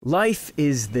Life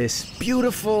is this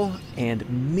beautiful and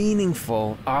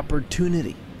meaningful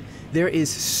opportunity. There is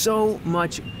so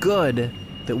much good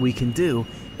that we can do,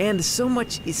 and so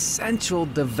much essential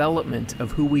development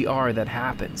of who we are that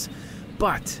happens.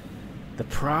 But the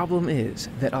problem is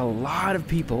that a lot of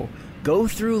people go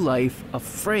through life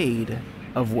afraid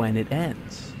of when it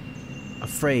ends,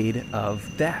 afraid of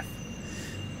death.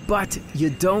 But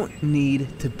you don't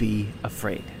need to be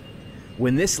afraid.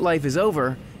 When this life is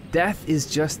over, death is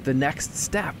just the next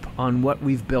step on what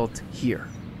we've built here.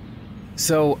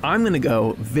 So I'm going to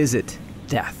go visit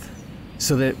death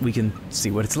so that we can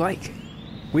see what it's like.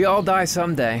 We all die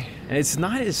someday, and it's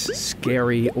not as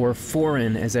scary or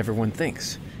foreign as everyone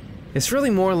thinks. It's really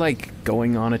more like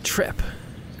going on a trip.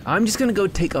 I'm just going to go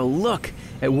take a look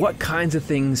at what kinds of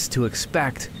things to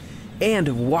expect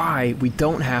and why we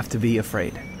don't have to be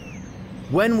afraid.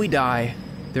 When we die,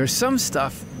 there's some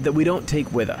stuff that we don't take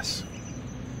with us.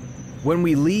 When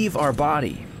we leave our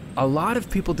body, a lot of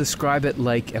people describe it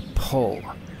like a pull.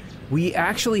 We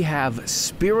actually have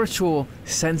spiritual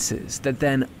senses that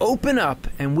then open up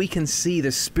and we can see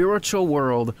the spiritual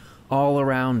world all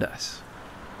around us.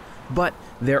 But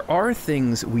there are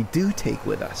things we do take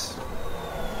with us.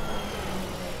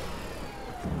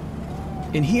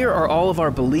 And here are all of our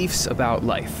beliefs about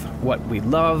life, what we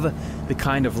love, the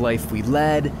kind of life we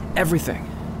led, everything.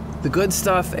 The good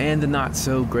stuff and the not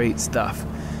so great stuff.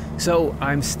 So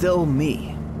I'm still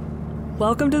me.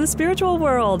 Welcome to the spiritual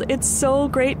world. It's so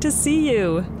great to see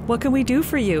you. What can we do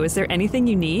for you? Is there anything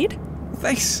you need?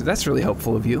 Thanks, that's really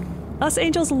helpful of you. Us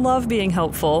angels love being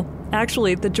helpful.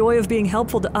 Actually, the joy of being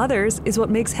helpful to others is what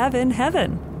makes heaven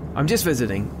heaven. I'm just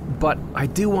visiting, but I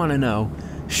do want to know,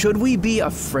 should we be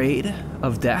afraid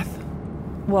of death?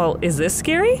 Well, is this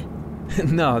scary?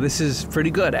 No, this is pretty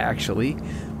good, actually.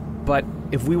 But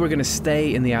if we were going to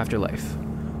stay in the afterlife,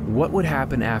 what would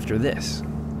happen after this?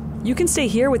 You can stay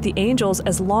here with the angels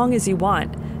as long as you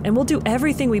want, and we'll do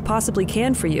everything we possibly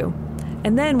can for you.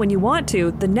 And then when you want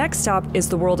to, the next stop is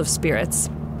the world of spirits.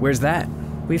 Where's that?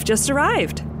 We've just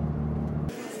arrived.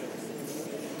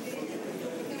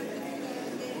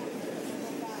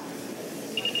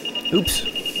 Oops.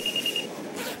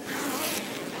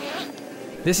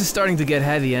 This is starting to get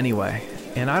heavy anyway,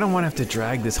 and I don't want to have to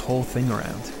drag this whole thing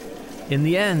around. In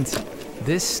the end,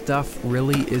 this stuff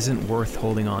really isn't worth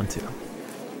holding on to.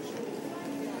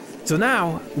 So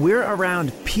now, we're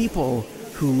around people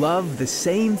who love the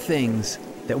same things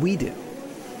that we do.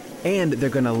 And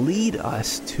they're going to lead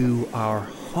us to our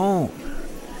home,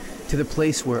 to the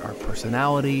place where our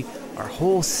personality, our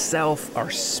whole self, our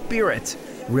spirit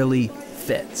really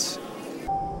fits.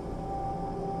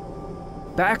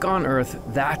 Back on Earth,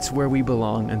 that's where we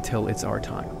belong until it's our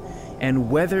time.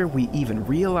 And whether we even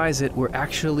realize it, we're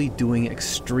actually doing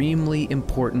extremely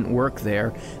important work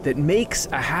there that makes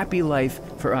a happy life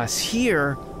for us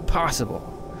here possible.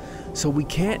 So we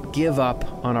can't give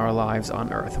up on our lives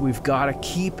on Earth. We've got to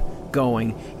keep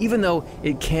going, even though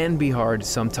it can be hard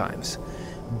sometimes.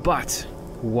 But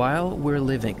while we're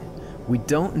living, we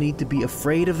don't need to be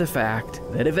afraid of the fact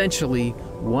that eventually,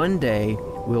 one day,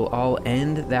 we'll all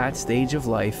end that stage of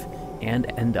life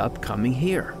and end up coming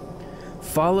here.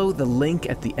 Follow the link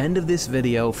at the end of this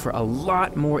video for a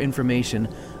lot more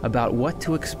information about what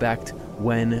to expect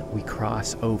when we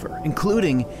cross over,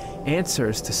 including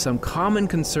answers to some common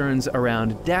concerns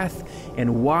around death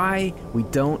and why we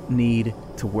don't need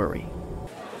to worry.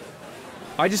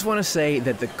 I just want to say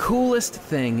that the coolest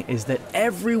thing is that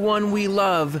everyone we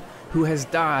love who has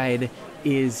died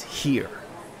is here.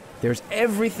 There's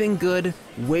everything good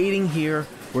waiting here.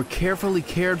 We're carefully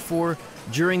cared for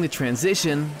during the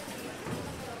transition,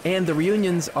 and the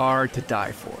reunions are to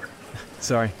die for.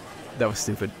 Sorry, that was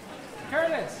stupid.